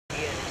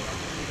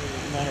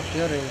मैंने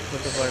क्यों रे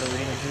फोटो पाड़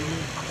हुई नहीं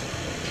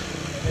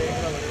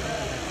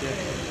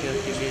क्यों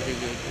टीवी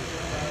देखी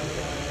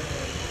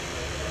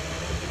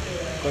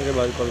कौन के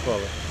बाद कॉल को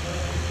आवा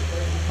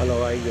हेलो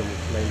आई गया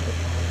लाइन पे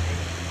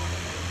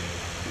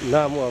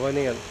ना मु आवा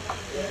नहीं यार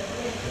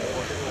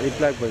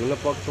रिप्लाई कर ना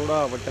पक थोड़ा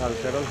बट हाल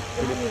सरल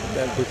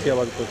खुशी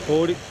आवाज को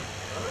थोड़ी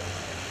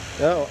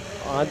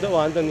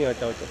वांधो नहीं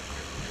हटा तो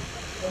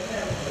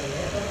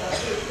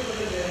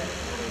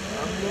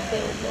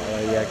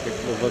या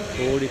કેટલું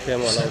થોડી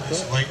ફેમ હલાવતો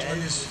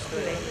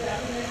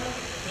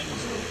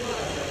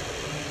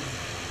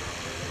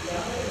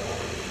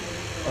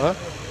હા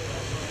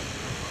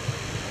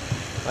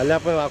એટલે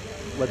આપણે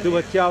બધું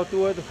વચ્ચે આવતું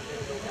હોય તો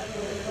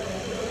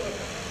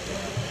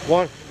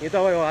કોણ એ તો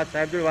હવે વાત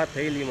સાહેબ જોડે વાત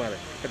થયેલી મારે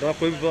કે તમારે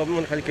કોઈ બી પ્રોબ્લેમ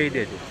મને ખાલી કહી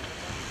દેજો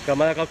કે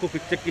અમારે આખું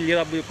પિક્ચર ક્લિયર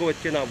આપવું કોઈ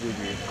વચ્ચે ના આવવું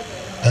જોઈએ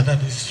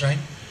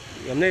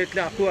એમને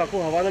એટલે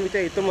આખું હવાના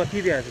વિચાર એ તો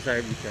મથી રહ્યા છે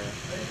સાહેબ બિચારા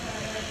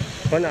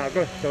પણ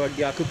આગળ તો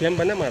આખું ફેમ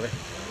બને મારે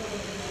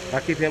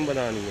આખી ફેમ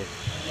બનાવવાની છે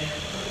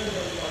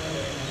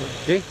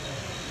ઠીક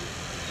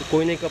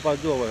કોઈ નહીં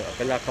કપાવજો હવે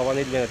પહેલાં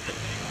ખાવાની જ મહેનત છે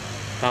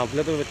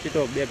સાંભળે તો વચ્ચે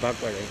તો બે ભાગ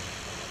પડે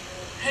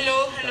hello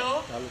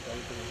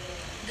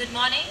good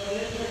morning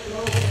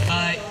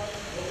hi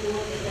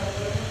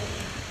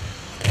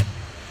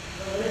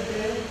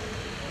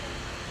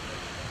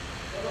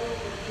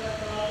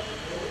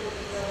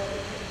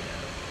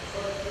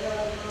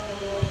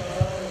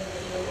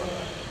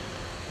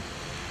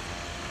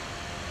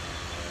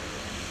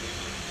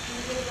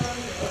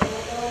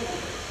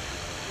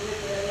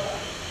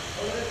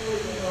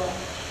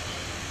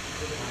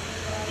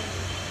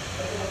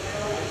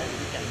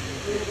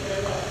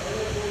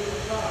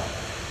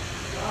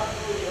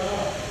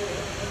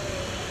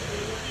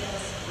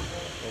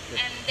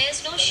And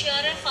there's no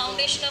surer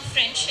foundation of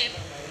friendship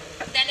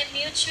than a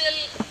mutual,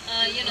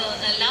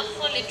 love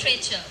for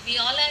literature. We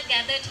all are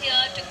gathered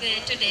here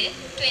today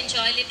to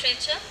enjoy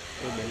literature,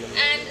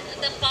 and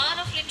the power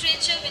of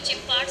literature, which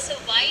imparts a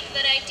wide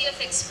variety of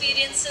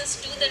experiences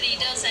to the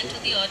readers and to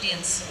the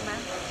audience.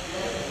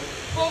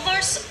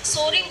 Homer's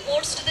soaring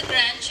odes to the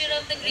grandeur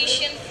of the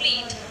Grecian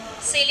fleet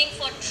sailing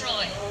for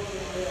Troy,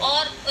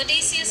 or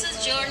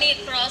Odysseus' journey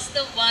across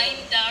the wine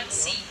dark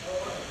sea,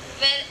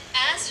 were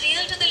as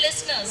real to the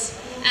listeners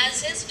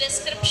as his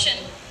description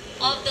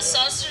of the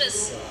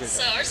sorceress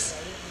Circe,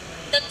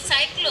 the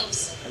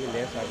Cyclops,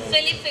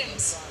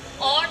 Philippims,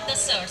 or the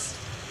Circe.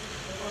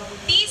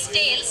 These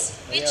tales,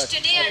 which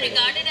today are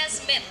regarded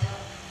as myth,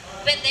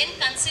 were then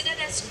considered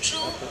as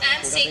true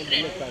and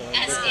sacred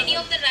as any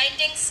of the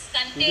writings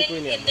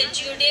contained in the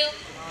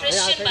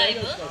Judeo-Christian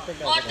Bible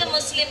or the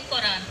Muslim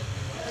Quran.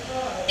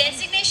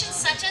 Designations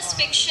such as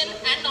fiction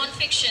and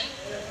non-fiction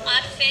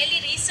are fairly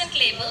recent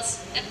labels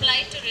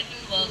applied to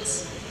written works.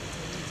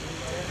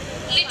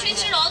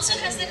 Literature also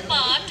has the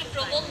power to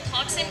provoke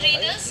thoughts in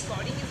readers,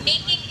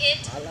 making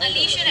it a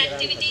leisure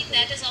activity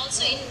that is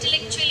also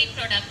intellectually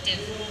productive.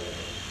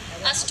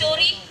 A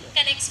story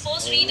can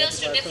expose readers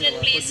to different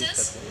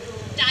places,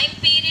 time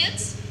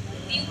periods,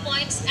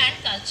 viewpoints and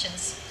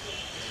cultures.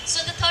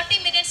 So the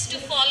 30 minutes to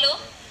follow,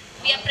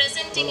 we are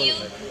presenting you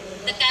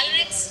the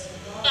Calorx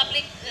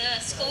Public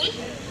School,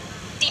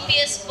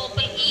 TPS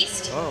Bhopal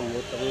East,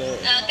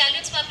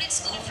 Calorx Public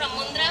School from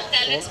Mundra,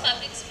 Calorx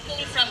Public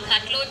School from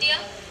Ghatlodia,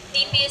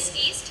 TPS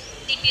East,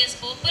 TPS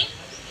Bhopal,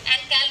 and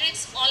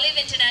Calorx Olive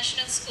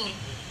International School.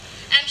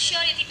 I'm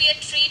sure it will be a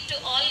treat to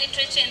all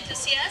literature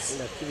enthusiasts.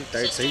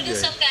 So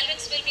students of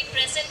Calorx will be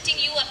presenting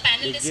you a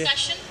panel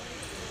discussion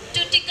to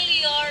tickle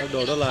your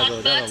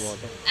hot buds,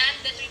 and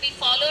that will be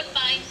followed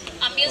by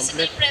a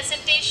musical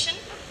presentation,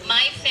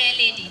 My Fair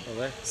Lady.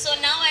 So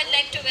now I'd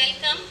like to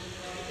welcome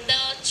the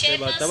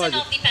chairperson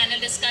of the panel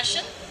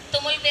discussion,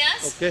 Tumul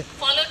Vyas,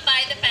 followed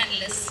by the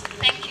panelists.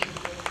 Thank you.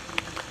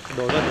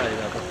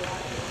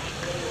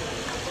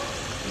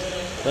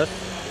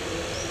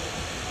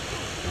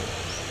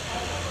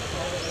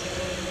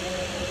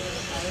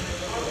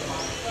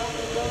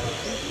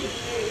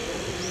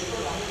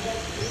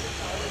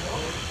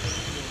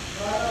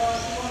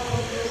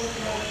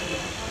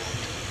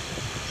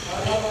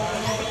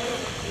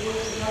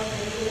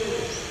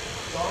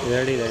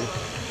 Ready.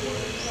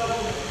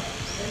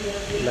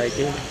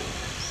 Lighting.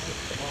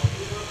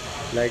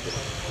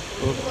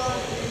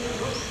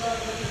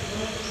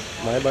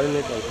 My button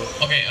is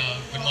also. Okay,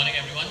 good morning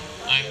everyone.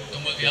 I'm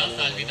Tumul Vyas.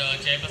 I'll be the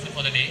chairperson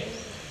for the day.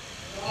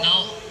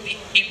 Now, the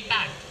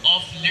impact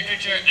of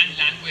literature and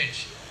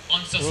language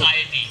on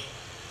society.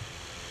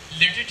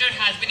 Literature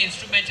has been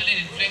instrumental in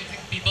influencing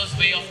people's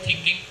way of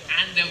thinking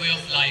and their way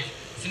of life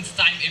since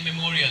time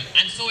immemorial,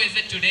 and so is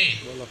it today.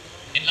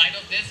 In light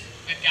of this,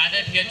 we're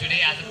gathered here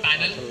today as a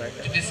panel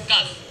to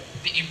discuss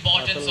the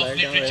importance of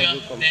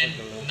literature then,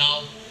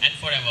 now and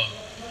forever.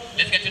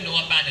 Let's get to know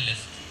our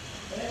panelists.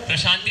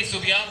 Prashanti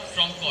Subia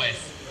from COES.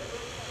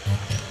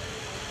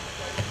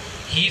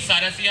 He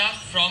Sarasia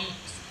from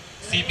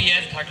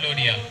CPS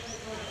Ghatlodia.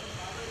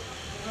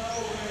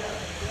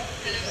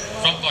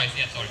 From COES,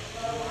 yeah, sorry.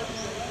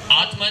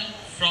 Atman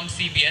from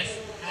CPS.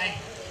 Hi.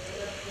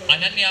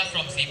 Ananya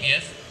from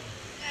CPS.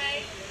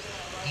 Hi.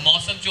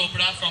 Mausa Mausam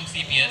Chopra from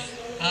CPS.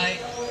 Hi.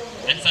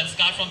 And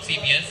Sanskar from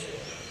CPS.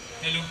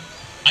 Hello.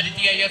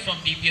 Aditi Iyer from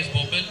DPS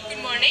Bhopal.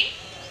 Good morning.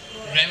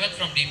 Revat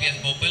from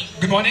DPS Bhopal.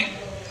 Good morning.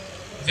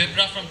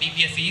 Vibra from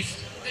DPS East.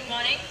 Good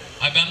morning.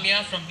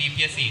 Agamya from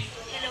DPS East.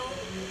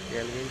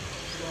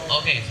 Hello.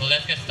 Okay, so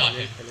let's get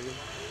started.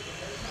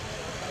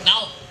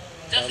 Now,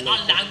 does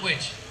our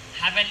language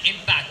have an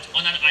impact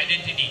on our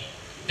identity?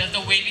 Does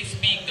the way we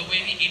speak, the way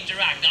we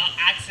interact, our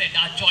accent,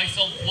 our choice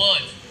of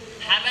words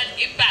have an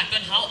impact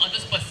on how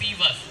others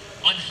perceive us,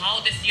 on how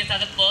they see us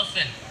as a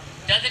person?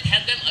 Does it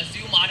help them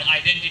assume our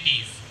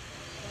identities?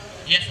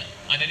 Yes,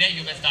 Ananya,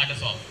 you may start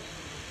us off.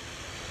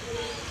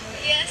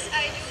 Yes,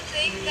 I do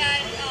think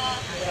that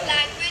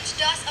language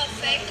does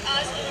affect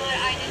us in our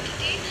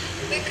identity,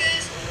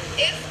 because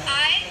if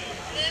I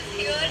live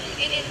here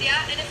in India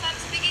and if I'm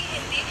speaking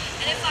Hindi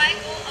and if I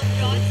go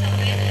abroad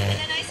somewhere and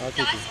then I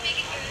start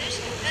speaking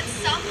English, then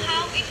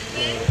somehow it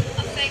will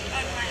affect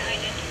my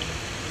identity.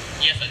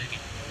 Yes, Aditi.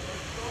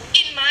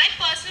 In my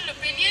personal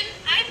opinion,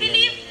 I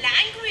believe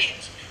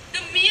language,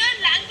 the mere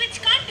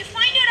language can't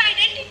define your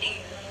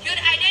identity. Your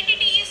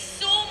identity is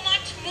so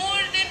much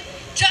more than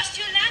just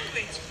your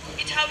language.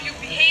 It's how you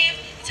behave,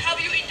 it's how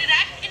you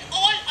interact, and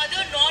all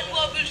other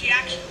non-verbal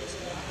reactions.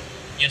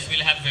 Yes,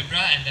 we'll have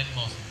Vibra and then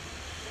Mausam.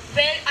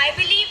 Well, I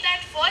believe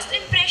that first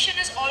impression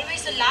is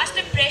always the last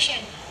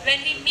impression. When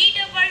we meet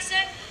a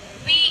person,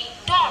 we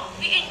talk,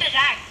 we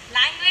interact.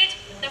 Language,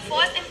 the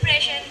first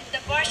impression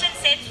the person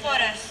sets for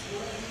us.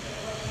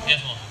 Yes,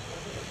 Mausam.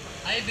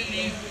 I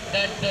believe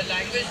that the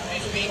language we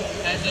speak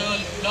has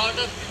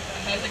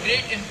a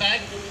great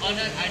impact on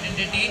our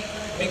identity,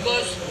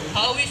 because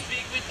how we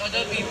speak with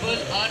other people,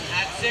 our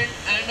accent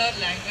and our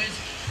language,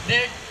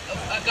 that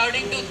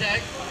according to that,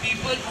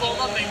 people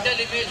form a mental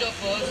image of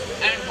us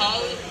and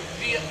how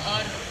we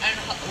are and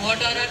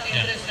what are our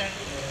interests and.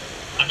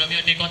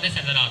 Agamya, take on this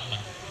and then Atman.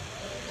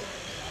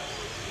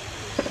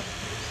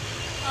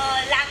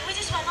 Language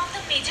is one of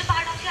the major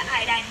part of your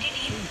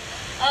identity.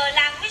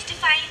 Language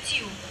defines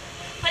you.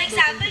 For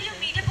example, you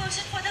meet a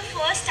person for the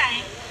first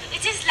time.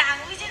 It is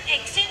language and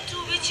accent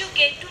through which you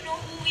get to know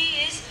who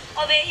he is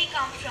or where he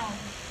comes from.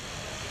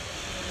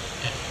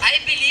 I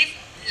believe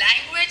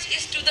language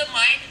is to the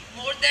mind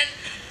more than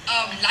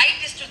light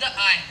is to the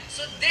eye.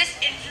 So this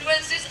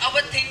influences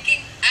our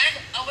thinking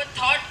and our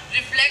thought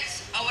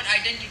reflects our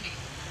identity.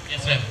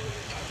 Yes, Rev.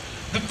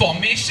 The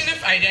formation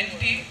of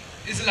identity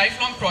is a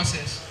lifelong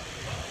process.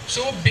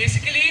 So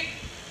basically,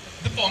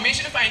 the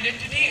formation of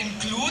identity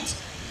includes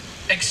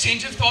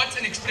exchange of thoughts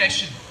and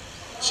expression.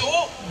 So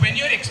when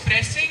you're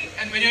expressing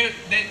and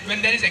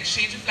when there is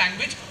exchange of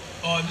language,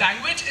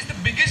 language is the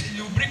biggest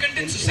lubricant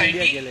in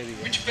society,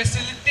 which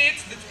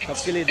facilitates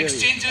the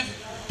exchange of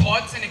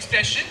thoughts and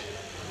expression.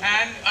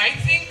 And I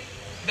think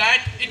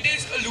that it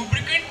is a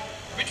lubricant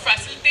which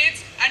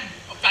facilitates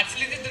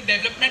the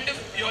development of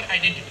your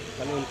identity.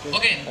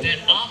 Okay, there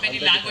are many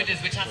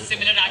languages which have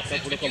similar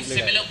accents, which use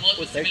similar words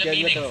with similar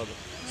meanings.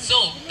 So,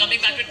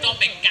 coming back to the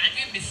topic, can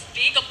we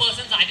mistake a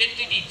person's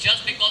identity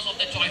just because of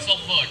the choice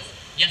of words?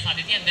 Yes,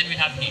 Aditi, and then we'll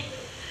have Neil.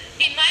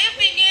 In my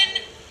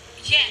opinion,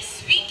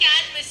 yes, we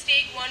can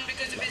mistake one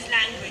because of his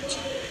language.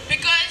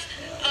 Because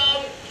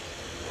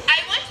I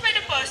once met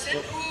a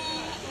person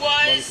who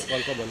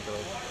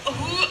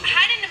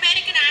had an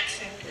American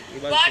accent,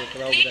 but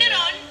later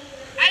on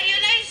I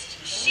realized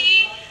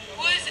she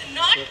was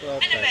not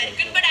an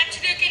American but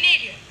actually a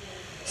Canadian.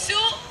 So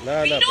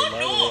we don't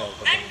know,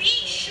 and we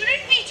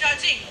shouldn't be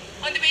judging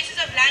on the basis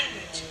of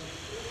language.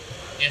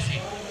 Yes, he.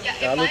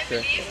 Yeah, in my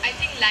belief, I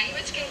think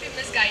language can be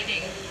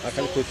misguiding.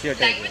 So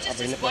language is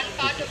just one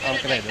part of your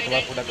identity.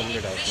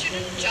 We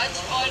shouldn't judge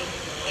or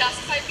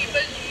classify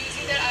people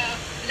using their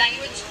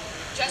language,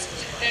 just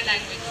their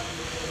language.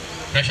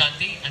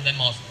 Prashanti and then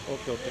Mausam.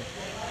 Okay.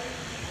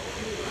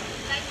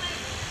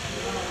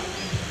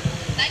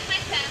 Like my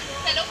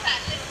fellow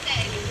panelists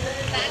said,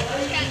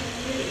 language can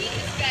be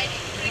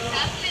misguiding. For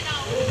example, in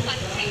our own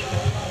country,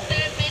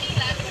 there are many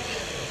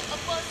languages. A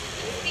person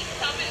can speak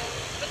Tamil,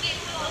 but they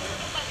will also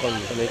know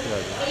Malayalam.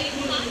 So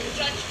you can't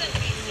judge them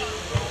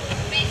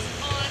based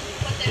on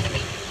what they're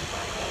speaking.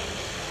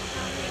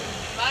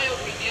 In my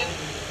opinion,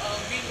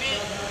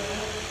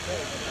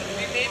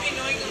 we may be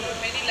knowing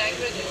many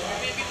languages, we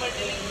may be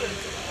multilingual,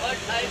 but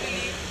I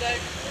believe that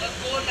the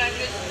core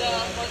language, the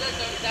mother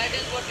tongue, that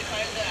is what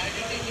defines the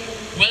identity.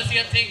 Well,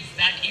 see, things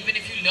that even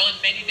if you learn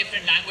many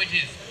different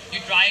languages, you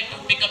try to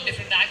pick up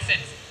different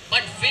accents,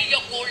 but will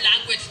your core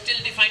language still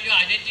define your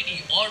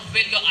identity, or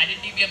will your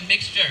identity be a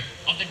mixture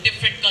of the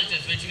different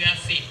cultures which we have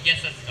seen?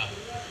 Yes, Asghar.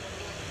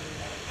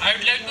 I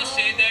would like to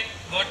say that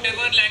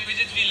whatever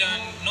languages we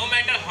learn, no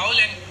matter how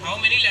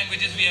many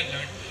languages we have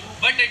learned,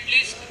 but at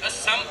least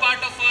some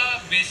part of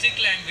our basic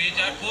language,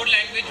 our core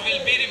language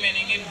will be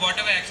remaining in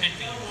whatever accent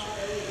we use.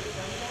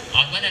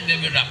 Atman, and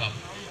then we'll wrap up.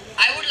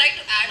 I would like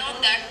to add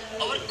on that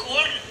our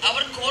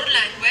core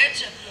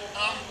language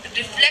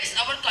reflects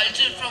our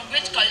culture, from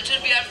which culture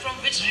we are, from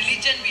which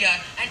religion we are,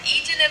 and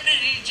each and every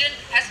religion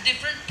has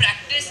different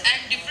practice and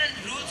different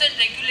rules and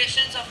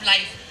regulations of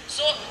life.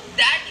 So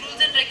that rules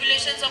and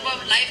regulations of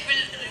our life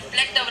will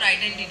reflect our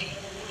identity.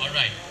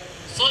 Alright.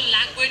 So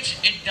language,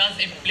 it does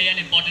play an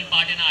important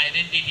part in our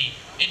identity.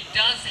 It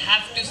does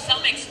have to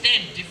some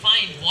extent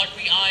define what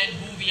we are and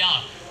who we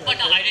are. But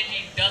our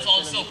identity does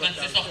also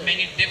consist of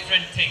many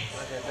different things.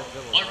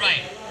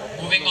 Alright,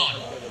 moving on.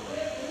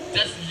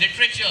 Does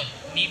literature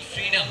need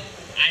freedom?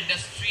 And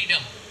does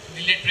freedom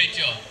need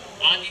literature?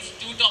 Are these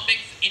two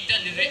topics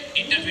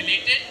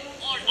interrelated,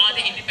 or are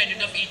they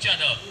independent of each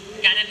other?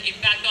 Can an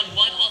impact on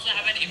one also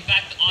have an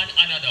impact on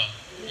another?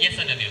 Yes,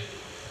 Ananya.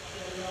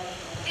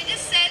 They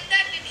just said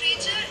that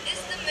literature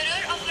is the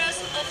mirror of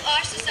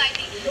our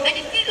society, and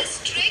if we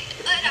restrict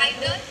a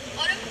writer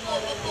or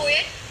a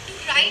poet to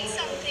write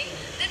something,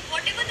 then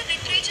whatever the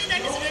literature that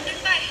is written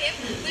by him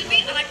will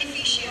be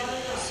artificial.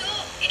 So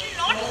it will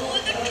not hold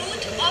the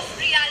truth of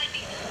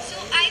reality. So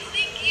I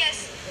think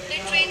yes,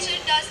 literature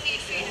does need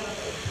freedom.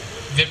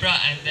 Vibra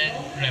and then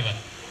Revan.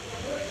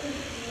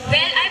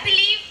 Well, I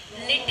believe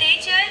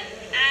literature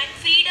and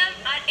freedom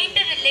are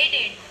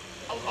interrelated.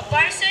 A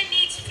person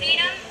needs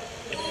freedom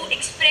to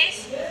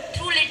express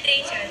through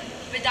literature.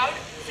 Without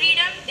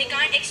freedom, they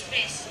can't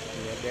express.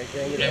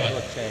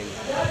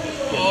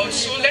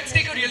 So let's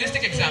take a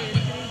realistic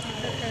example.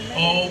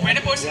 When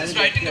a person is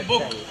writing a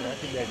book,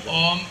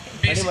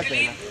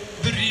 basically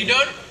the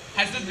reader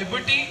has the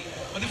liberty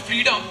or the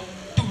freedom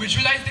to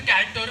visualize the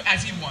character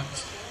as he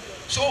wants.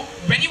 So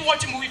when you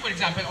watch a movie, for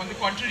example, on the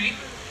contrary,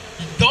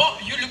 though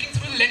you're looking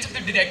through the lens of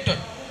the director,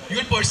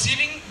 you're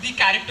perceiving the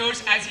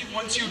characters as he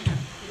wants you to.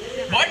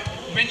 But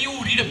when you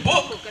read a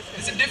book,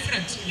 there's a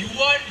difference. You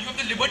have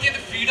the liberty and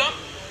the freedom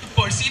to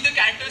perceive the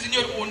characters in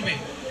your own way.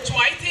 So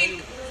I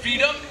think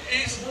freedom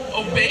is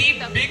a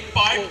very big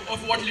part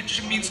of what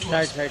literature means to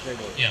us.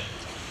 Yeah.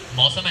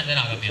 Mausam and then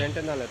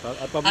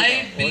Agamya.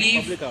 I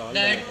believe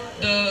that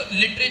the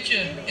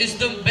literature is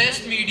the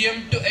best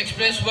medium to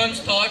express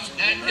one's thoughts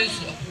and his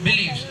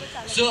beliefs.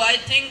 So I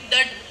think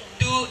that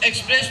to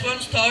express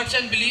one's thoughts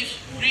and beliefs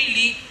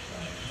freely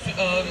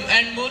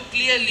and more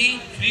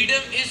clearly,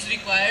 freedom is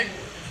required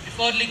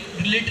for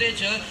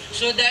literature,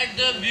 so that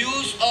the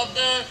views of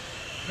the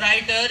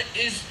writer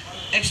is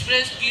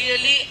expressed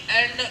clearly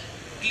and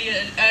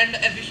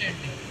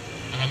efficiently.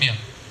 Agamya.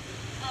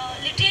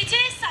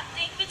 Literature is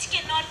something which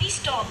cannot be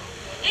stopped.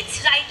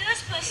 It's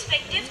writer's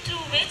perspective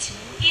through which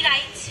he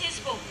writes his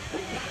book.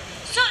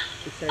 So,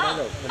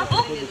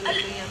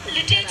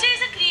 literature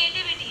is a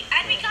creativity,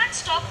 and we can't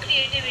stop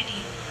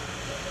creativity.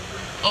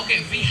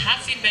 Okay, we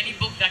have seen many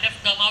books that have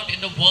come out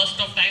in the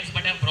worst of times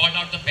but have brought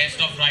out the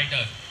best of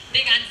writers.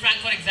 Take Anne Frank,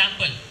 for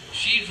example.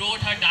 She wrote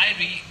her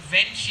diary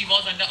when she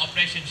was under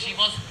oppression. She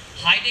was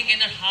hiding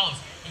in her house.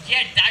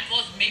 Yet that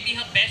was maybe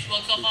her best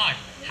works of art.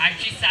 Had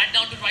she sat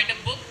down to write a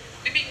book,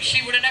 maybe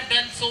she wouldn't have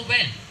done so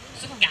well.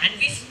 So can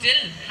we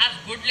still have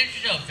good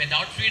literature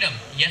without freedom?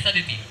 Yes,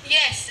 Aditi.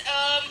 Yes,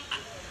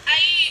 I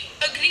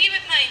agree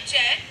with my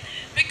chair,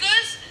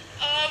 because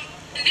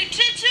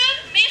literature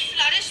may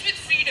flourish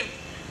with freedom,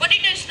 but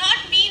it does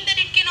not mean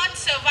that it cannot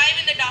survive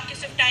in the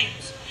darkest of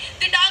times.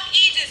 The Dark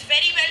Ages,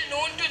 very well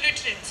known to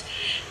literates,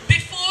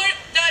 before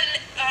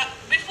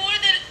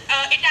the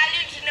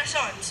Italian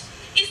Renaissance,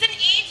 is an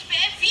age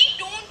where we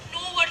don't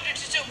know what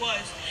literature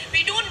was.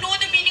 We don't know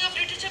the meaning of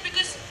literature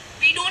because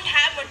we don't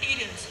have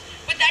materials.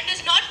 But that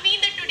does not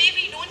mean that today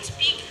we don't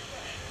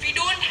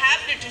have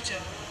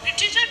literature.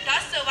 Literature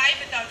does survive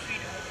without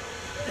freedom.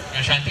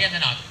 Shanti and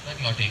then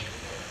your take.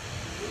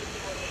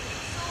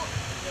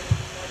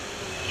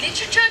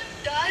 Literature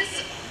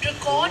does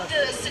record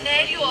the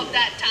scenario of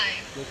that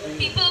time.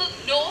 People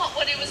know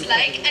what it was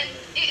like, and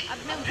in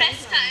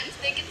oppressed times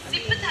they can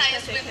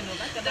sympathize with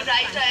the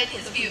writer and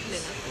his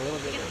views.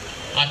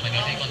 Atman,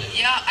 your take on this?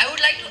 Yeah, I would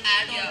like to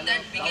add on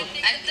that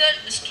at the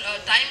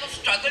time of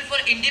struggle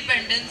for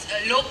independence,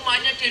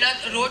 Lokmanya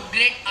Tilak wrote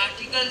great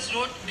articles,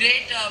 wrote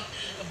great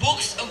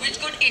books which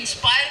could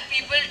inspire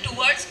people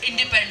towards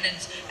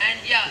independence. And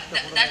yeah,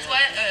 that's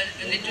why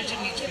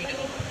literature needs freedom.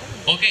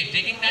 Okay,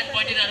 taking that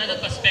point in another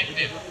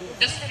perspective,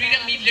 does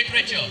freedom need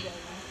literature?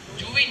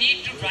 Do we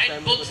need to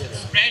write books,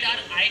 spread our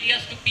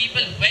ideas to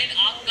people when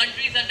our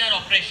country is under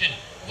oppression?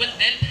 Will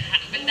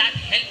that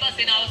help us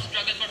in our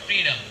struggle for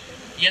freedom?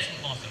 Yes,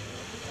 Mausam.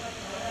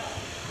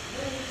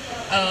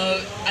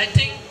 I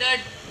think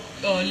that,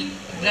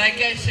 like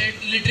I said,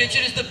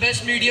 literature is the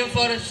best medium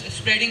for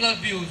spreading our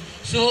views.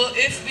 So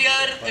if we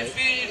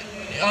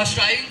are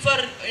striving for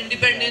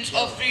independence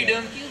or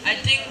freedom, I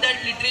think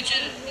that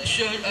literature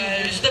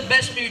is the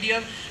best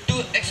medium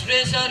to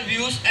express our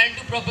views and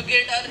to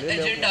propagate our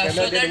agenda,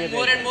 so that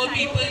more and more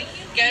people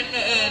can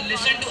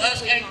listen to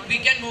us and we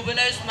can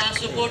mobilize mass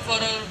support for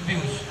our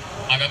views.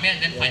 Agamya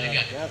and then finally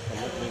Aditya.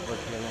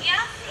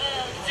 Yeah,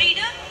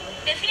 freedom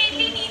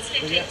definitely needs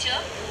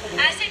literature.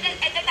 As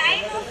at the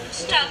time of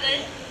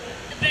struggle,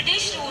 the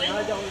British rule,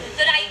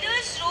 the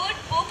writers wrote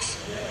books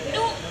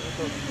to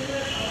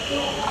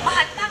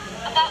Mahatma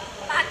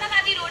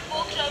Gandhi wrote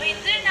books,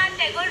 Rabindranath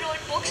Tagore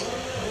wrote books,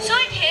 so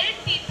it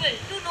helped people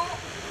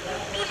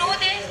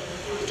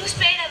to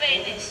spread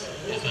awareness.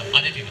 Yes, sir.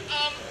 Aditya.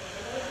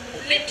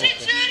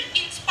 Literature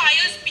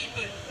inspires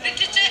people.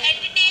 Literature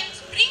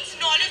entertains, brings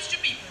knowledge to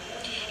people.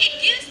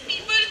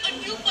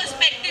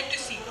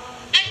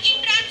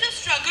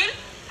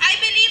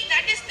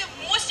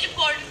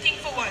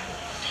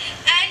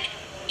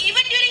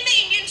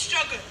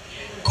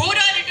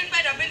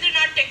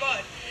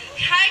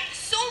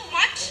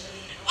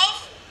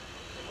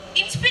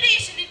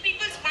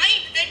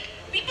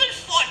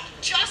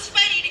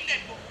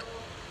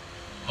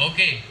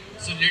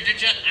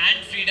 literature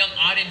and freedom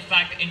are in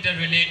fact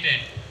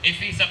interrelated. If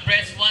we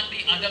suppress one,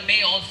 the other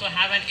may also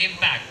have an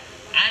impact.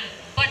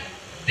 But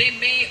they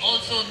may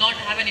also not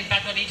have an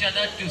impact on each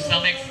other to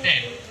some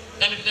extent.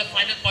 Coming to the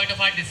final point of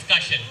our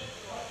discussion.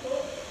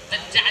 The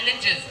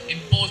challenges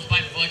imposed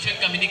by virtual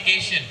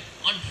communication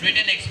on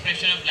written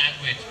expression of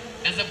language.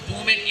 Does the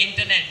boom in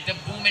internet, the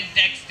boom in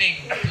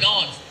texting,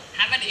 blogs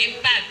have an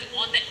impact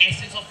on the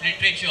essence of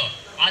literature?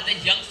 Are the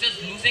youngsters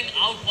losing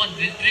out on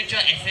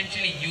literature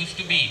essentially used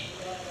to be?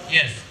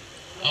 Yes.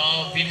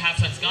 We'll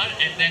have Sanskar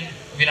and then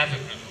we'll have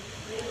Vikram.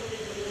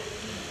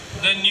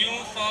 The new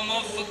form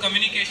of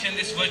communication,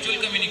 this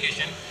virtual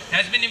communication,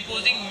 has been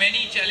imposing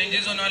many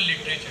challenges on our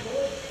literature.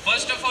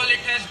 First of all, it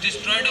has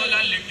destroyed all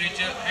our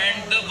literature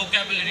and the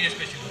vocabulary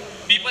especially.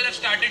 People have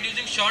started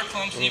using short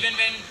forms even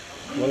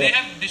when they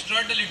have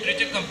destroyed the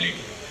literature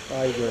completely.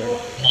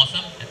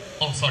 Awesome.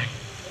 Oh, sorry.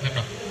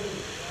 Vikram.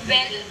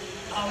 Well,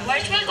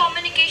 virtual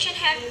communication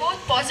have both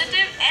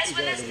positive as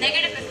well as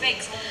negative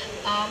effects.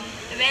 Well,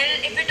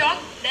 if we talk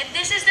that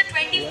this is the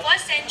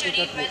 21st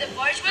century where the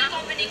virtual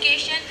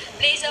communication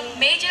plays a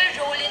major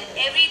role in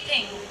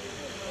everything.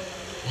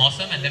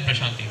 Awesome, and then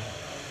Prashanti.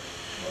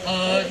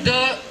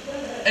 The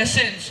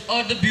essence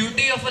or the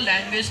beauty of a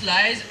language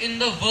lies in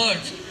the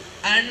words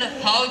and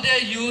how they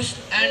are used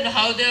and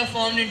how they are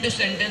formed into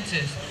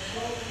sentences.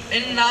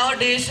 In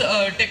nowadays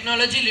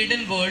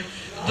technology-laden world,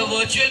 the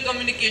virtual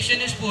communication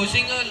is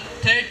posing a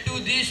threat to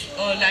this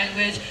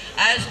language,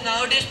 as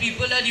nowadays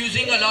people are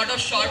using a lot of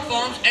short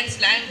forms and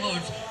slang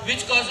words,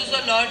 which causes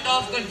a lot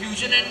of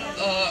confusion and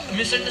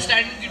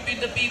misunderstanding between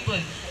the people.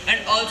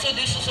 And also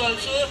this is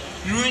also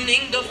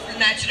ruining the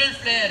natural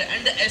flair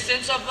and the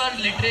essence of our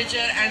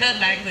literature and our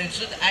language.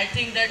 So I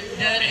think that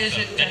there is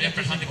a...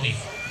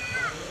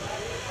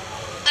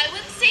 I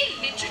would say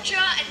literature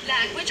and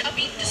language are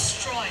being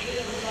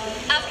destroyed.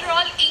 After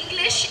all,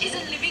 English is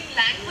a living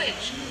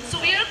language.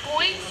 So we are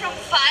going from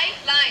 5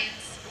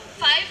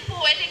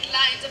 poetic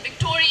lines of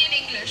Victorian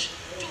English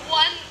to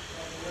one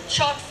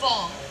short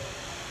form.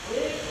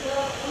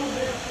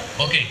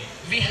 Okay,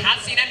 we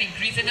have seen an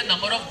increase in the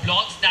number of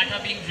blogs that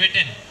are being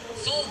written.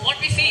 So what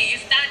we see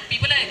is that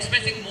people are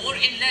expressing more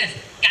in less.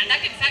 Can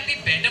that in fact be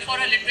better for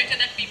our literature,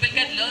 that people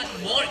can learn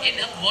more in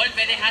a world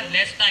where they have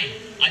less time?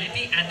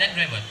 Aditi and then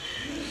Revan.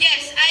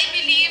 Yes, I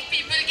believe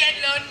people can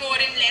learn more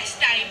in less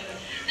time.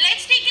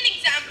 Let's take an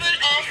example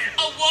of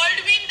a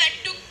whirlwind that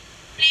took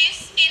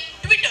place in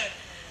Twitter.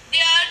 They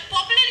are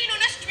popularly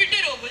known as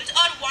Twitter ovals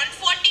or 140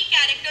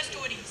 character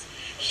stories.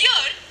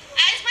 Here,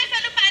 as my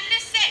fellow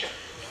panelists said,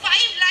 5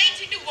 lines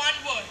into one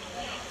word.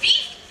 We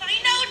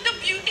find out the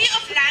beauty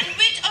of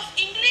language of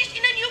English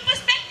in a new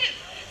perspective.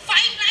 5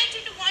 lines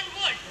into one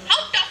word.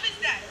 How tough is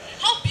that?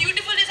 How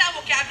beautiful is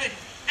our vocabulary?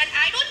 And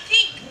I don't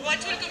think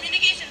virtual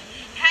communication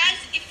has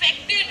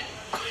affected...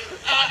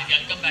 I'll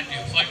come back to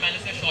you. Sorry,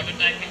 panelists are short on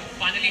time. We'll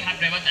finally have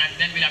Revan and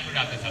then we'll have to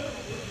wrap this up.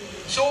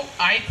 So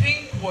I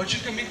think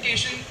virtual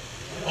communication,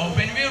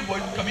 when we are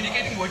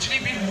communicating virtually,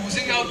 we're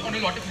losing out on a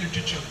lot of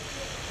literature.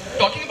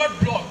 Talking about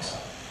blogs,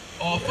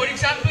 for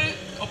example,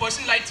 a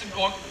person writes a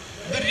blog,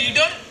 the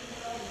reader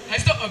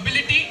has the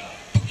ability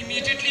to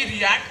immediately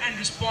react and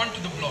respond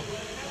to the blog.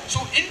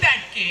 So in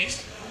that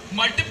case,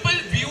 multiple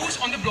views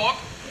on the blog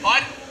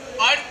are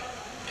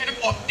kind of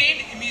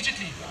obtained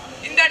immediately.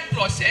 In that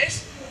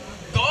process,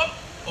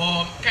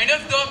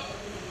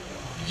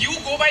 you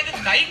go by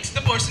the likes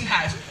the person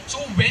has. So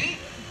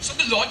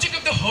the logic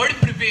of the herd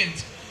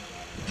prevails.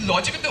 The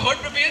logic of the herd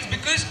prevails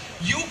because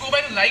you go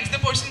by the likes the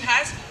person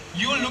has.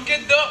 You look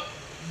at the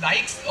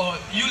likes,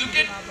 you look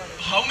at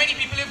how many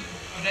people have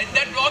read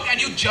that blog,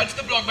 and you judge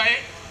the blog by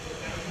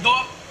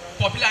the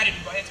popularity,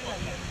 by its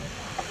popularity.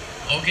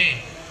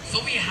 Okay. So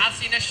we have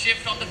seen a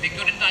shift from the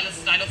Victorian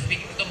style of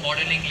speaking to the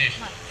modern English,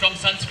 from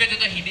Sanskrit to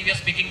the Hindi we are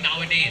speaking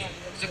nowadays.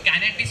 So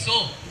can it be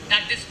so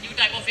that this new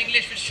type of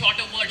English with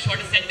shorter words,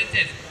 shorter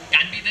sentences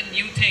can be the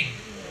new thing?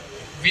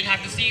 We'll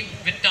have to see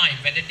with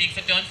time whether it takes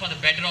a turn for the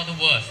better or the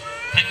worse.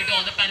 Thank you to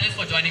all the panelists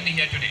for joining me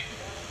here today.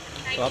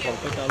 Thank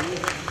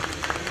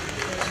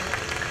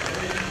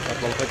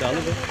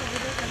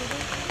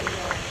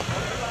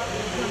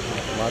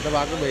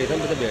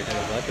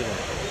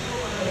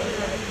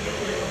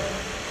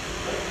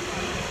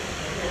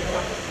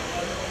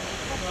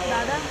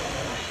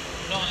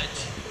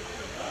Knowledge.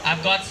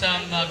 I've got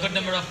some good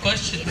number of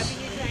questions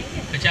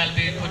which I'll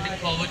be putting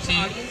forward to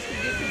you.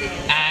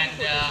 And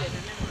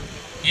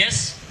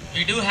yes,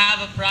 we do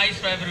have a prize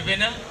for every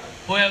winner,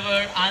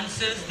 whoever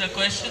answers the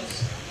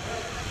questions.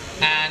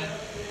 And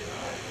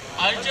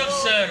Arjun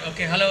sir,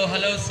 okay,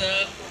 hello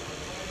sir.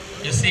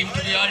 You seem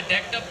to be all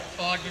decked up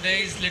for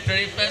today's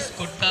literary fest,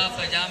 kurta,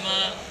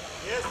 pajama.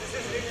 Yes, this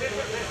is literary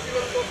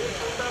festival, so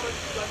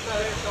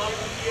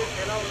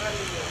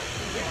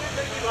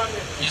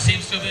You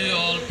seems to be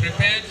all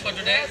prepared for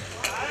today.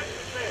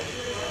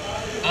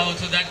 Oh,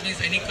 so that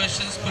means any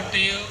questions put to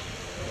you,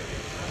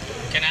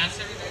 can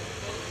answer it?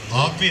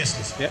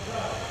 Obviously. Yeah.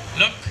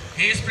 Look,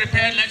 he is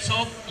prepared. Let's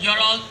hope you're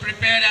all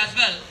prepared as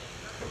well.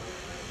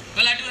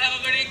 Well, I do have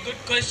a very good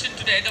question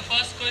today. The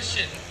first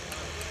question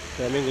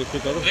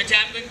which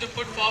I'm going to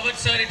put forward,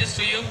 sir. It is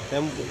to you.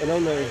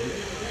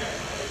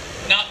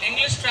 Now,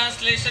 English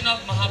translation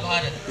of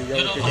Mahabharata.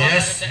 You know,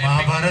 Yes,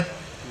 Mahabharata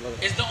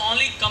is the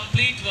only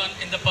complete one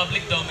in the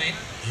public domain.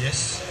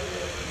 Yes.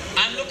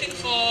 I'm looking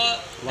for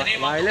the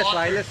name of the author.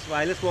 Wireless.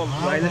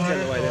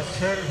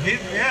 Sir, Ved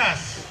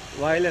Vyas.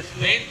 Wireless.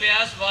 Ved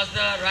Vyas was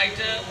the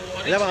writer,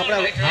 original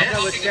writer.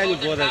 Talking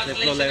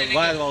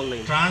about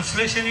the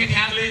Translation in it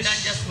has been English.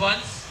 done just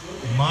once.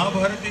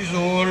 Mahabharata is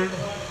old.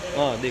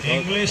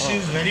 English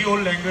is very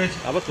old language.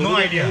 No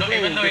idea. No,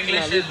 even though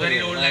English is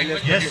very old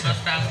language, Yes, it was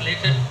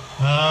translated.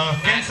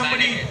 Can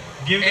somebody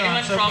give the Anyone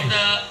answer, from please?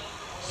 the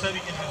Sir, we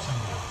can have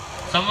somebody.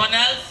 someone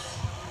else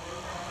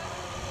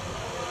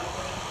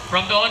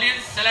from the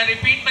audience? Shall I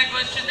repeat my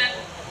question then?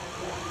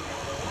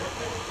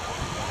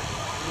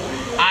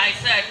 I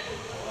said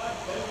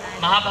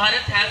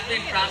Mahabharata has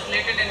been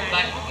translated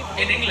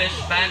in English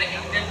by an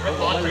Indian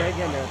author.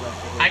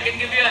 I can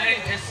give you a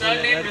hint. His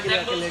surname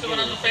resembles to one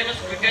of the famous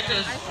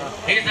cricketers.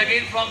 He is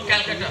again from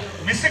Calcutta.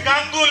 Mr.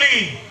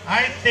 Ganguly.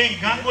 I think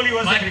Ganguly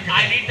was the But cricketer.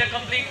 I need the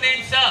complete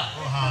name, sir.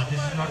 Oh, this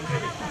is not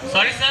cricket.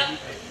 Sorry, sir.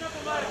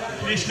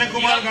 Krishna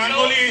Kumar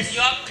Ganguly is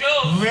You are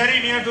close. very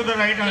near to the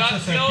right You are answer,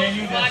 sir. close, Can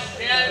you but just...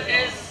 there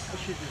is...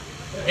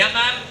 Yeah,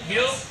 ma'am.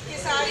 You?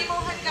 Kisari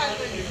Mohan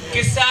Ganguly.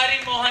 Kisari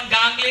Mohan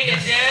Ganguly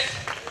is there.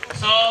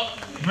 So,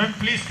 Ma'am,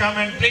 please come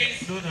and please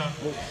do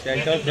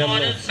the...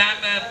 honors,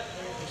 ma'am,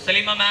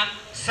 Salima ma'am.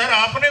 Sir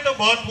આપને તો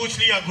બહુ પૂછ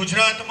लिया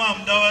ગુજરાતમાં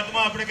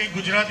અમદાવાદમાં આપણે કઈ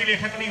ગુજરાતી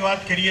લેખકની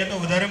વાત કરીએ તો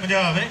વધારે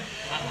મજા આવે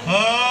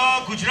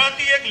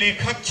ગુજરાતી એક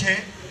લેખક છે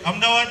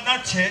અમદાવાદના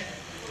જ છે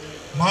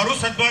મારું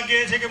સદભાગ્ય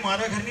એ છે કે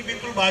મારા ઘરની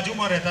બિલકુલ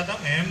બાજુમાં રહેતા હતા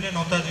મેં એમને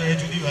નહોતા જોયા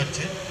જુદી વાત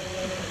છે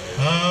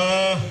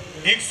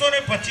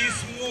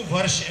 125મું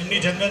વર્ષ એમની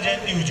જન્મ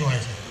જયંતિ ઉજવાય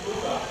છે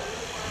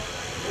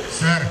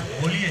સર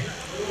બોલીએ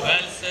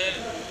Well, sir.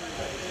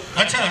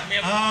 અચ્છા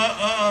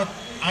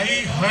I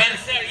heard Well,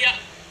 sir, yeah.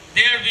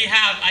 There we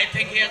have. I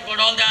think he has got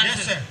all the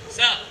answers. Yes, sir.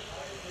 Sir.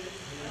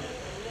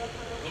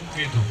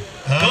 Dhumketu.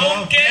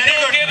 Dhumketu.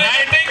 Very good. Give us a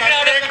Right, big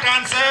round of correct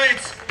answer.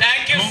 It's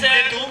Thank you, sir.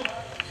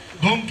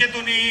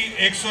 ધૂમકેતુની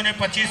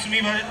 125મી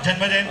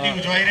જન્મ જયંતિ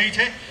ઉજવાઈ રહી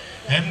છે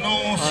એમનું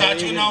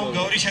સાચું નામ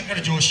Gaurishankar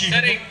Joshi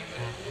Sir,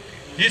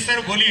 જી sir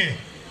બોલીએ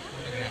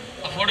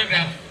a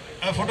photograph.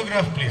 A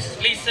photograph, please.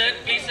 Please, sir.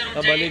 Please, sir.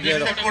 This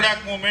is the Kodak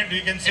moment,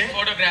 we can say. A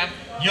photograph.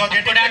 You are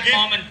getting Kodak the gift.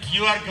 moment.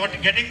 You are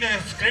getting the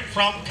script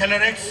from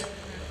Calorx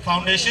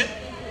Foundation.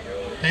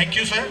 Thank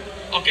you, sir.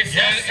 Okay,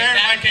 sir. Yes, sir. In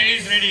that My team case,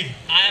 is ready.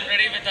 I am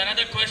ready with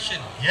another question.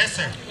 Yes,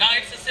 sir. Now,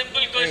 it's a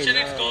simple question.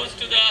 It goes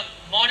to the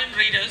modern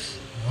readers.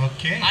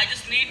 Okay. I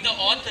just need the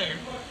author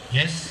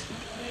Yes.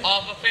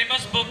 of a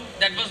famous book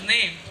that was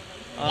named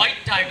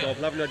White Tiger.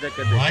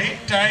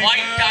 White Tiger.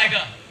 White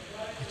Tiger.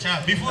 Achha,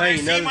 before I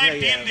see my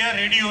team, they are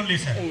ready only,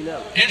 sir.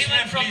 Yes, Anyone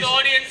ma'am, from please. the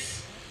audience?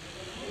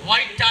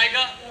 White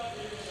Tiger?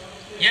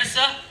 Yes,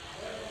 sir?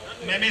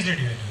 Ma'am is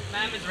ready.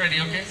 Ma'am is ready,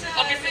 okay?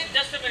 Okay, sir,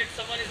 just a minute.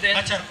 Someone is there.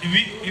 Achha,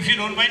 if you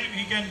don't mind,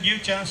 we can give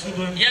chance to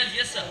them. Yes,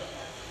 yes, sir.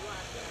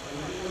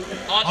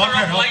 Author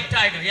of White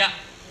Tiger, yeah.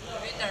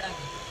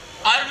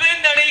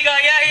 Arvind Adiga,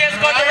 yeah, he has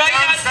got the right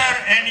answer. Sir,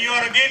 and you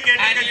are again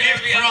getting And a here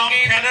gift we are from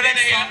again, Calorx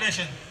yeah.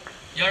 Foundation.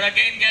 You're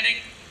again getting...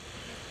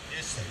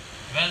 Yes, sir.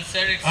 Well,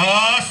 sir, it's...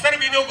 sir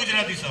બીજો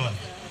ગુજરાતી સવાલ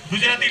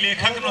ગુજરાતી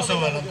લેખકનો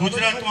સવાલ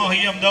ગુજરાતમાં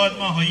હોઈએ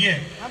અમદાવાદમાં હોઈએ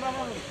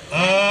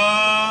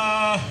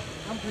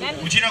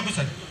પૂછી નાખું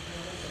sir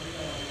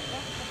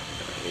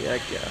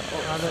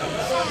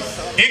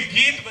એક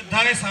ગીત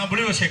બધાએ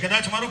સાંભળ્યું છે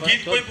કદાચ મારું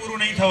ગીત કોઈ પૂરું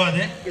નહીં થવા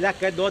દે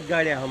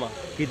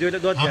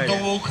આમ તો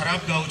બહુ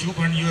ખરાબ ગાઉં છું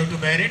પણ you have to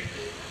bare it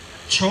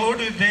छोड़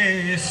दे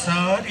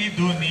सारी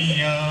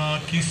दुनिया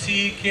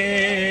किसी के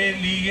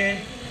लिए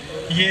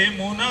ये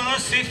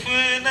मुनासिफ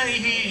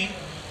नहीं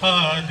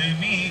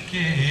आदमी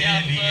के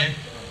लिए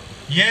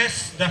यस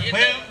द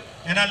फिल्म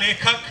એના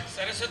લેખક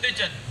સરસ્વતી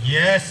ચંદ્ર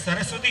યસ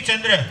સરસ્વતી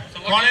ચંદ્ર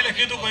કોણે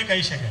લખ્યું હતું કોઈ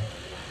કહી શકે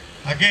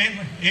અગેન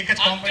એક જ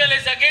Uncle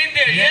is again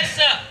there, yes,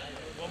 sir.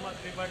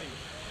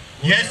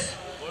 Yes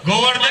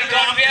Govardhan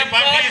Ram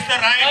Tripathi is the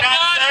right Come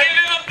on, answer.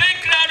 give him a big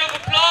round of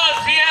applause.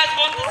 He has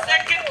won the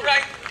second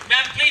prize.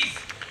 Ma'am, please,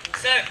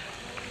 sir.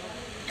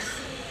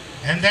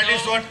 And that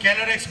is what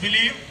Calorx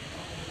believe.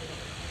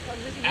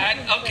 And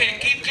okay,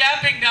 keep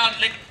clapping now.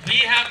 Like we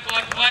have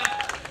got one.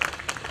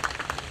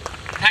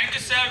 Thank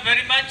you, sir,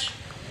 very much.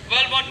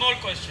 Well, one more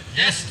question.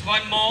 Just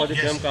one more.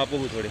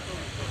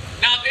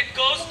 Now it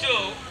goes to.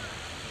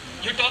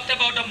 You talked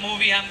about a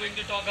movie. I'm going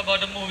to talk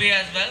about a movie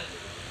as well.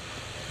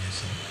 Yes,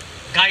 sir.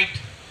 Guide.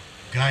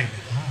 Guide.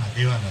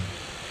 Devanand.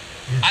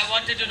 Yes. I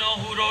wanted to know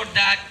who wrote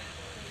that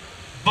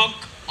book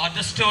or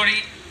the story.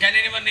 Can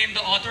anyone name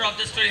the author of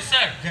the story,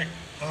 sir? Guide.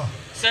 Oh.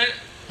 Sir,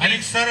 I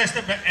think sir at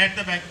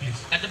the back, please.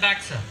 at the back,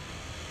 sir.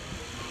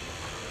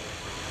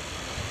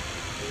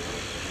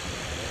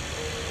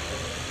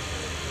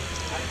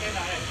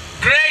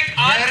 Great,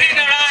 R.K.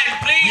 Narayan.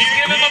 Please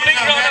give him a big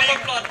round of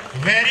applause.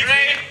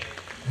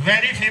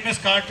 Very famous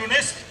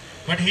cartoonist,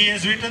 but he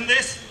has written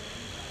this.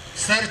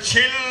 Sir,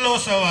 છેલ્લો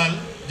સવાલ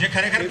જે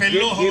ખરેખર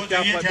પહેલો હોવો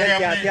જોઈએ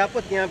જ્યારે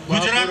આપણે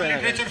Gujarat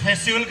literature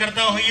festival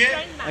કરતા હોઈએ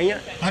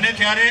અને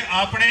ત્યારે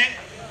આપણે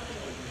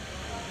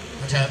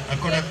અચ્છા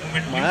અકોડા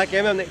મૂવમેન્ટ મારા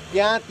કેમ એમ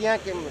ત્યાં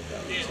કેમ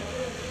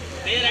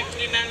There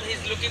actually, ma'am,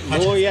 he's looking for.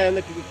 Oh yeah,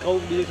 એમને કહું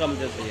બીજું કામ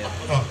જશે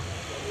યાર.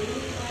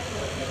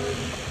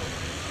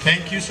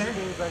 Thank you sir.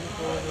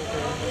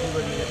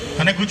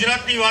 અને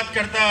ગુજરાતની વાત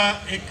કરતા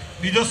એક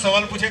બીજો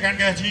સવાલ પૂછે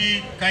કારણ કે હજી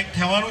કંઈક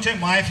થવાનું છે.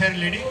 My fair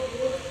lady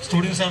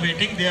students are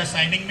waiting, they are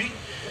signing me.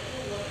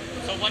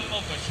 So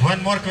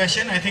one more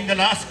question. I think the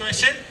last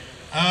question.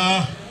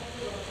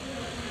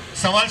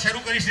 સવાલ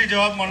શરૂ કરીશ ને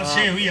જવાબ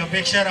મળશે એવી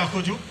અપેક્ષા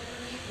રાખું છું.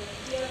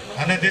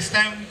 અને this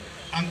time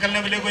અંકલને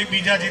બદલે કોઈ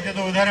બીજા જીતે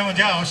તો વધારે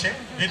મજા આવશે.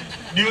 વિથ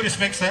ડ્યુ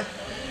રિસ્પેક્ટ સર,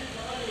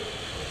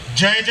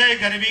 જય જય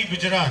ગરવી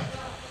ગુજરાત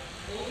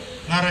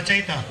ના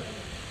રચયિતા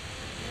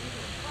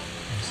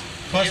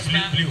ફર્સ્ટ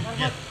બ્લુ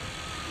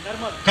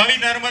કવિ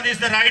Narmad is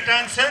the right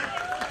answer.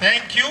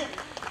 Thank you.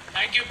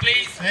 Thank you,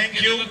 please. Thank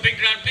you. A big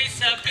round, please,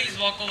 sir. Please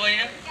walk over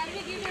here.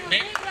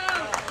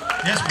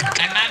 Yes, please.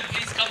 And ma'am,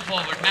 please come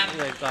forward, ma'am.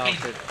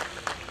 Please.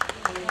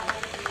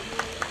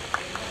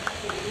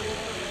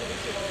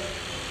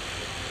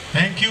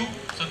 Thank you.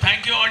 So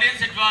thank you, audience.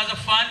 It was a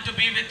fun to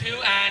be with you,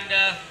 and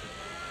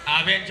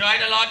we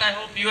enjoyed a lot. I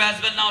hope you as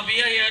well. Now we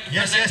are here to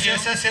present you.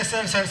 Yes,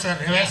 sir.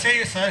 वैसे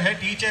ही sir है,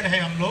 teacher है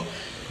हम लोग.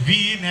 We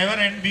never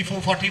end before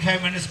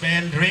 45 minutes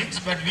bell rings,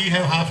 but we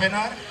have half an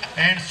hour,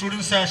 and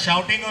students are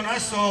shouting on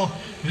us. So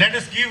let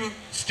us give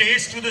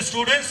stage to the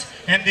students,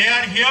 and they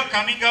are here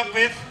coming up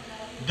with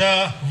the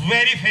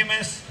very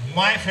famous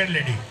My Fair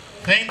Lady.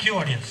 Thank you,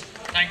 audience.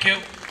 Thank you.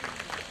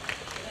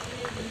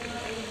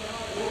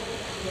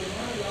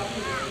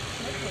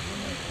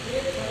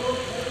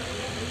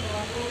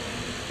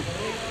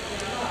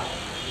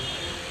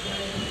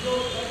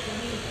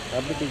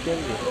 आप भी teacher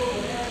हैं,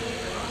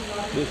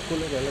 दो school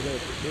में अलग है.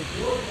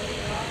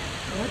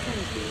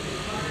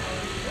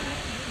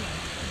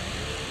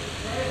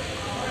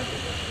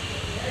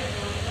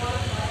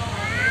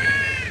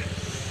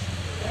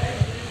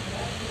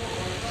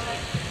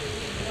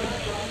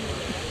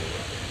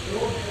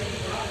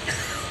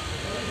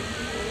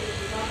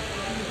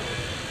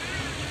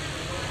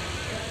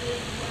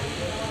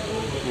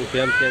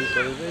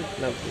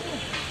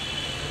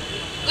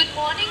 Good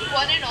morning,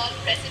 one and all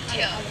present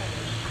here.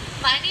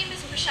 My name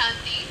is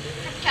Prashanti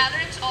from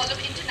Calorx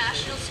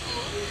International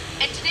School,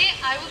 and today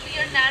I will be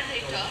your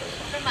narrator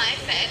for My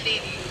Fair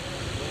Lady.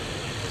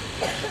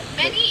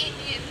 Many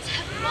Indians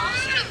have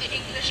mastered the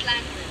English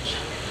language.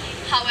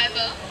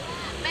 However,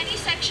 many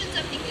sections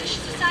of English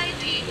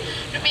society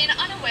remain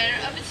unaware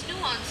of its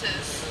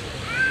nuances.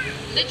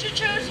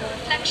 Literature is a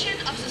reflection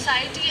of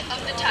society of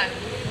the time,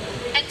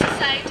 and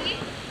society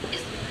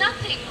is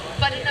nothing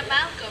but an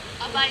amalgam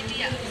of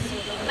ideas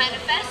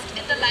manifest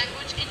in the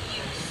language in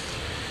use.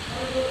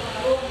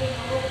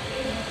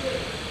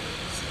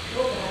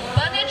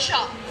 Bernard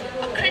Shaw,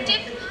 a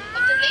critic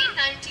of the late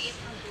 19th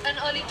and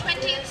early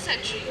 20th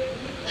century,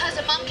 has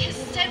among his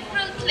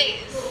several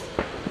plays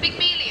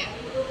Pygmalion,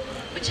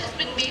 which has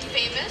been made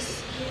famous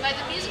by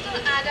the musical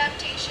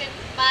adaptation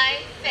My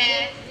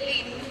Fair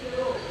Lady.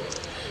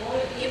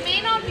 You may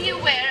not be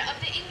aware of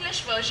the English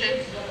version,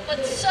 but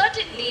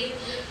certainly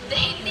the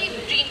Hindi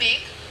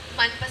remake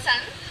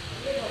Manpasand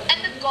and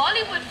the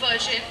Bollywood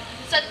version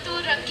Sattu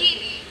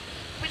Rangili,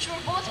 which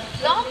were both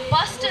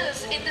blockbusters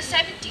in the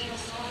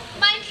 70s,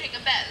 might ring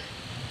a bell.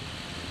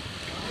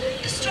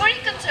 The story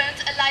concerns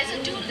Eliza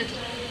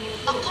Doolittle,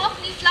 a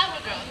Cockney flower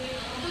girl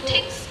who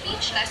takes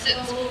speech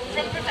lessons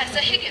from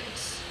Professor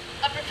Higgins,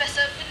 a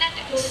professor of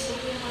phonetics,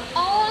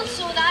 all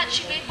so that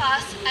she may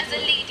pass as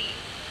a lady.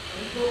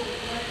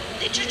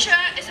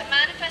 Literature is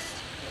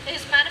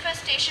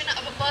manifestation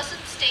of a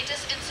person's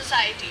status in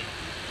society.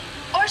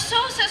 Or so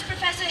says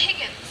Professor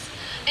Higgins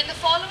in the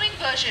following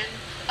version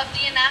of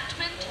the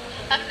enactment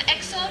of an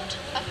excerpt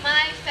of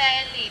My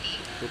Fair Lady.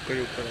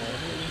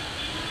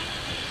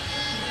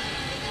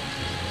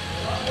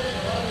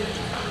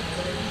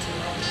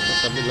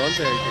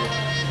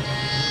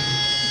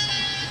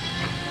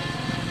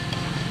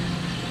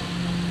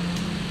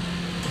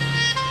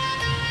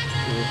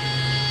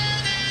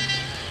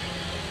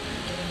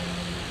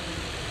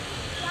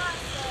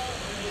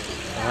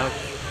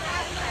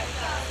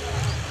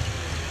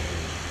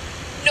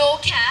 No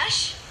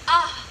cash?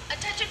 A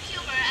touch of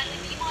humor and the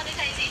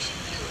demonetization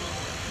too.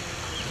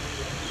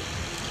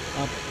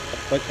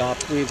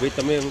 आपको ये भाई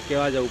तमें हम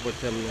क्या जाऊ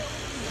पड़ते हमने.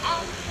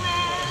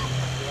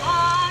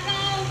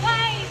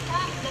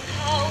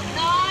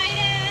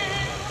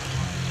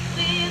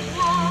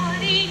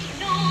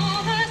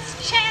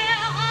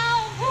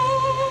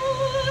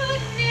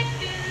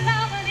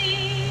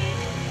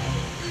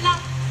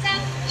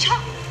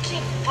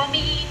 For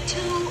me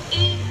to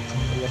eat,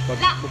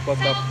 lots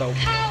of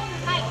cow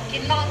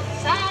making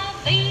lots of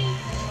meat.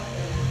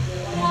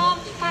 Warm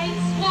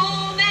face,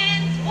 warm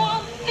hands,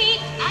 warm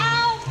feet,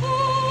 oh,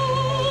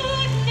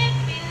 wouldn't it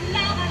be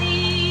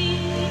lovely?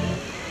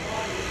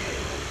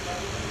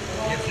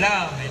 Your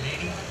flower, my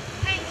lady.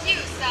 Thank you,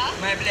 sir.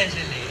 My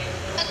pleasure, lady.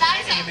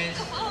 Eliza, name is?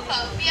 Come over.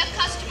 We are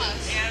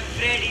customers. I am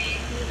Freddy.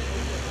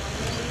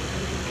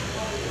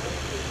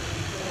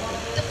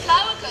 The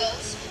flower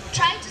girls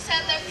try to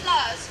sell their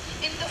flowers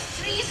in the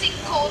freezing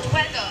cold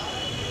weather.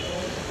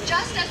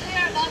 Just as they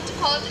are about to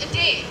call it a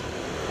day,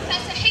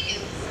 Professor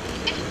Higgins,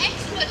 an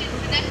expert in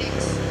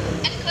phonetics,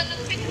 and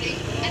Colonel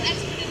Pickering, an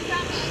expert in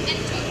grammar,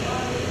 enter.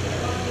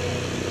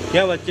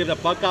 क्या बच्चे का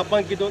पग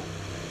कापन की तो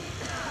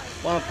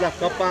वहाँ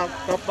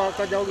कपा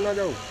का जाओ ना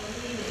जाओ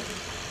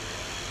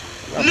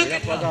Look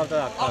at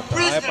her, a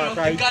prisoner of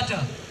the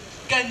gutter,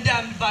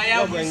 condemned by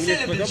every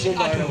syllable she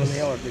utters.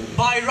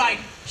 By right,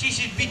 she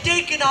should be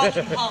taken out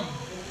and hung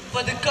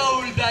for the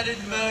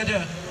cold-blooded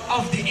murder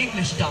of the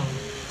English tongue.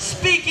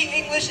 Speaking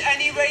English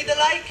any way they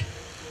like,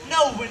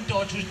 no one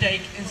taught to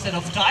take instead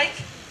of tyke.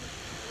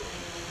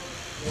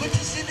 What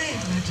is your name,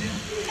 my dear?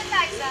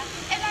 Eliza.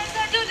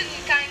 Eliza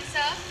Doolittle, kind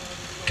sir.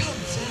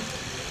 Come, sir,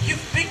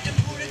 you've picked a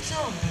poor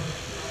example.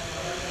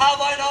 Have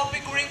I now,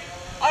 Pickering?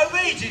 I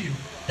wager you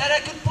that I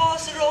could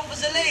pass her off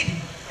as a lady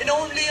in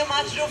only a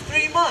matter of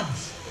 3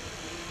 months.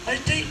 I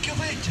take your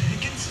wager,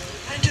 Higgins.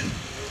 I do.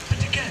 But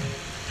again,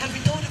 have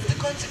you thought of the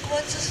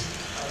consequences?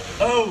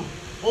 Oh,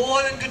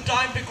 all in good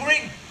time,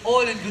 Pickering.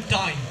 All in good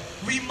time.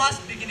 We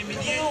must begin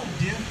immediately,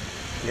 dear.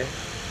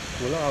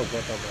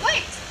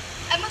 Wait,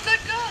 I'm a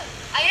good girl.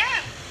 I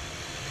am.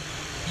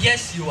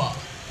 Yes, you are.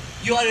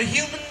 You are a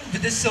human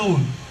with a soul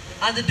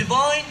and the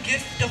divine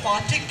gift of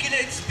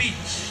articulate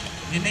speech.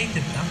 Your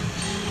native language.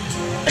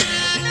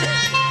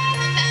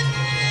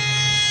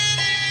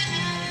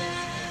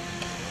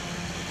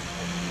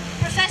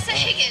 Professor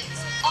Higgins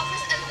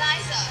offers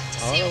Eliza to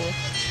see him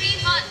for 3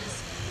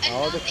 months and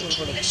learn the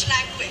English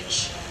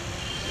language.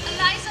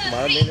 Eliza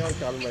agrees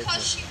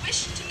because she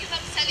wished to give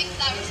up selling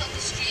flowers on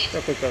the street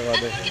and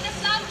work in a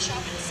flower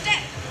shop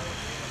instead.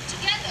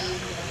 Together,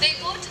 they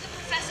go to the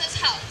professor's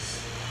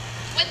house.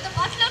 When the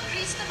butler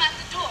greets them at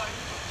the door,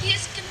 he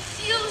is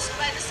confused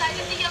by the sight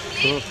of the young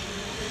lady.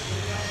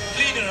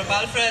 Cleaner up,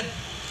 Alfred.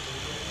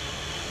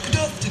 Good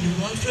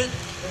afternoon, Alfred.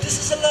 This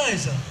is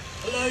Eliza.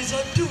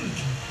 Eliza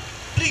Doolittle.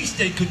 Please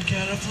take good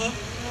care of her.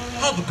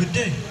 Have a good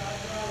day.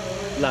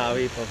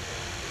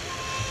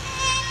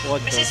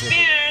 Mrs.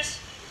 Spears,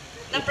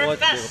 the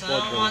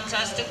professor wants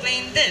us to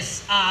clean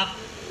this up.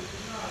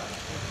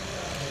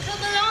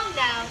 Come along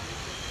now.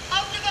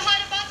 I've never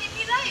had a bath in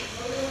my life.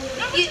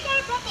 Not much about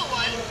a proper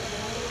one.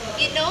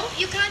 You know,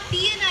 you can't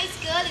be a nice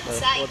girl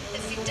inside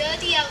if you're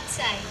dirty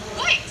outside.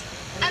 Wait,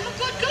 I'm a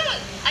good girl.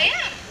 I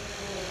am.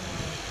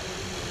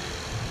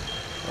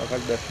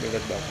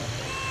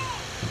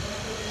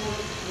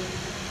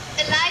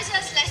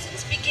 Eliza's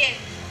lessons begin.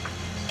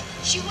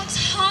 She works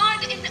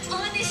hard and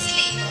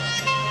earnestly.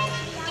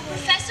 The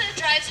professor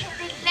drives her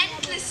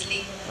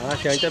relentlessly.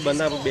 She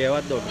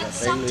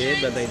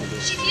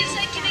feels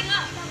like giving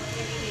up.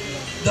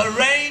 The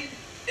rain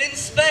in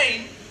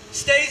Spain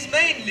stays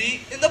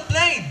mainly in the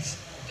plains.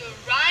 The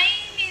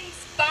rain in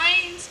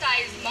Spain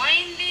stays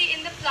mainly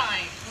in the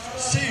plains.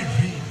 Say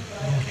rain,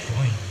 not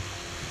rain.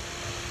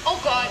 Oh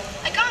God,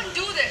 I can't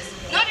do this.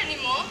 Not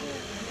anymore.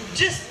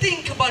 Just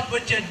think about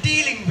what you're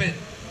dealing with.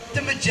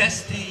 The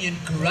majesty and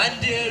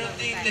grandeur of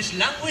the English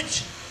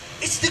language.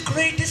 It's the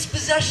greatest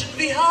possession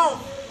we have.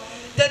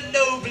 The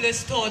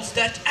noblest thoughts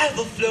that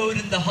ever flowed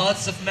in the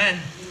hearts of men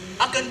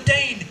are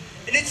contained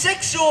in its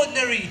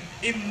extraordinary,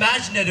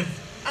 imaginative,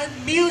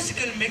 and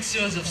musical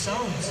mixtures of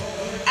sounds.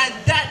 And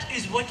that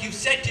is what you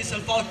set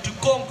yourself out to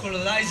conquer,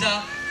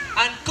 Eliza.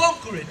 And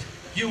conquer it,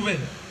 you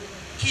will.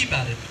 Keep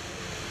at it.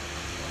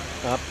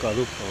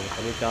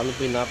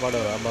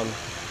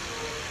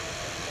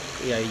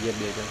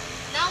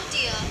 Now,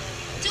 dear,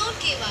 don't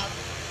give up.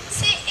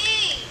 Say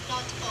A,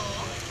 not O.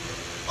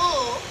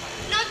 O,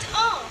 not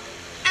O.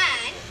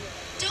 And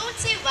don't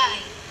say Y.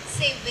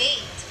 Say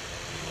wait.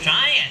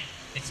 Try it.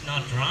 It's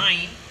not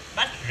rain,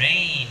 but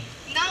rain.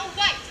 Now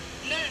wait.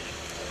 No.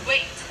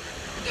 Wait.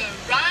 The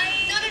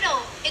rain.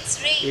 No. It's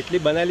rain. इतनी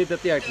बना ली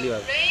तती आटली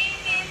बार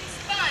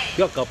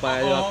क्यों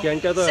कपाया आपके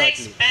अंचा तो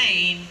आटली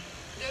Spain.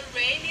 The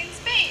rain in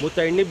Spain. वो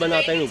चटनी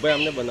बनाता है ऊपर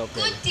हमने बनाओ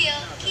Good dear,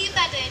 keep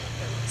at it.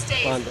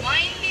 Stays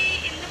mainly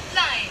in the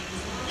plains.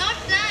 Not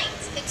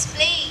plains, it's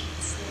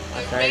plains.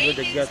 The rain in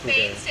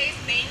Spain stays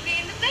mainly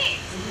in the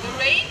plains. The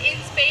rain in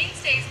Spain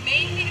stays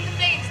mainly in the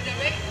plains. The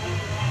rain.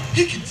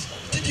 Higgins,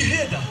 did you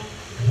hear that?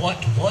 What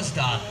was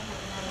that?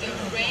 The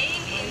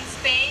rain in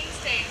Spain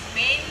stays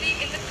mainly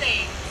in the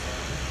plains.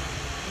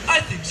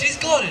 I think she's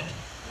got it.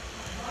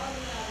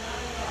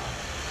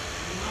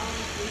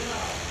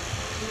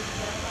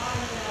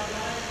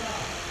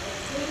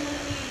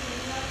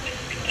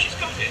 She's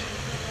got it.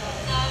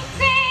 The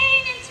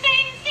rain in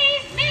Spain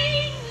stays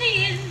mainly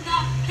in the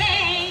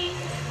plains.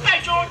 By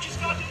George, she's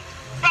got it.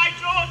 By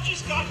George,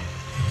 she's got it.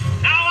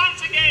 Now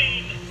once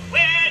again,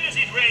 where does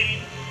it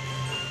rain?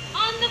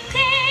 On the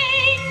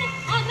plain,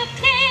 on the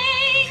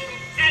plain.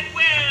 And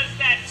where's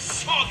that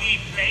soggy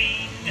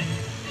plain?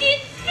 In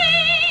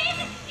Spain,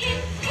 in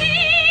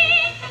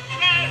Spain.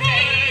 The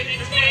rain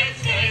in Spain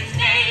stays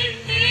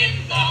mainly in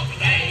the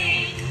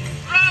plain.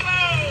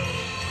 Bravo!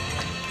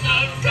 The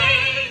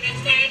rain in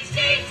Spain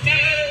stays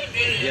mainly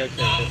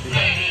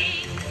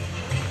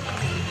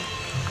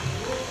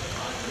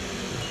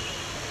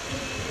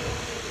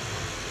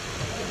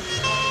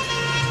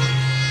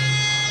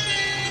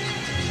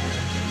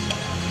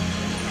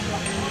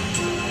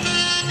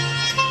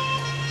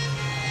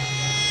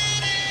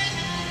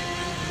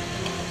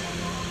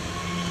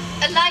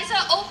Eliza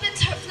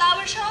opens her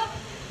flower shop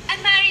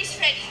and marries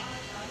Freddie.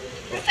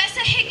 Professor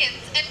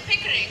Higgins and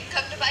Pickering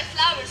come to buy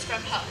flowers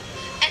from her,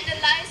 and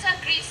Eliza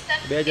greets them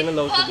in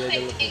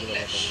perfect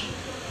English.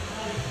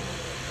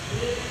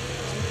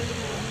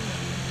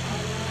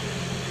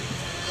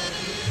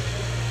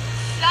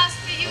 Flowers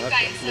for you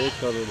guys, sir.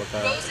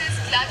 Roses,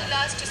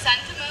 gladulas,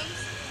 chrysanthemums.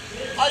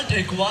 I'll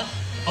take one.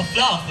 A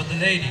flower for the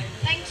lady.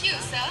 Thank you,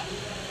 sir.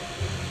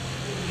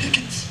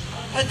 Higgins,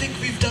 I think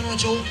we've done our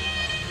job.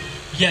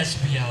 Yes,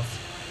 we have.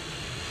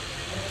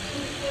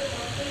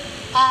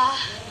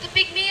 The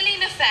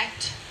Pygmalion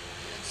effect.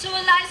 So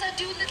Eliza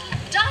Doolittle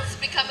does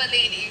become a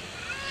lady.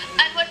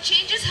 And what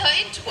changes her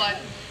into one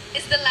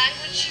is the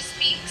language she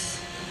speaks,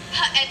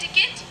 her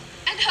etiquette,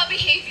 and her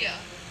behavior.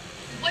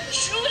 What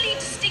truly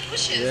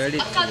distinguishes a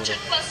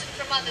cultured person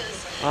from others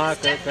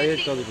is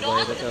definitely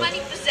not the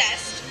money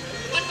possessed,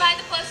 but by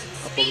the person's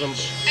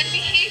speech and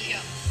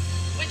behavior,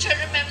 which are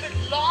remembered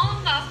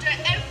long after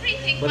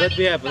everything money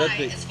can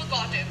buy is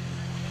forgotten.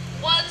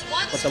 Words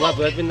once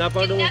spoken can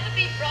never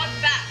be brought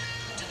back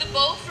to the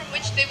bow from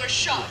which they were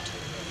shot,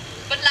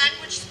 but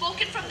language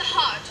spoken from the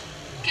heart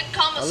can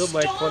calm a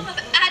storm of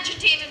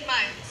agitated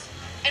minds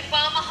and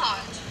warm a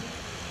heart.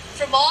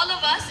 From all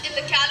of us in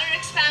the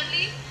Calorx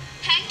family,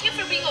 thank you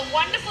for being a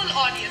wonderful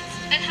audience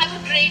and have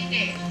a great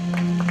day.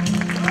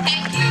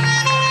 Thank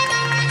you.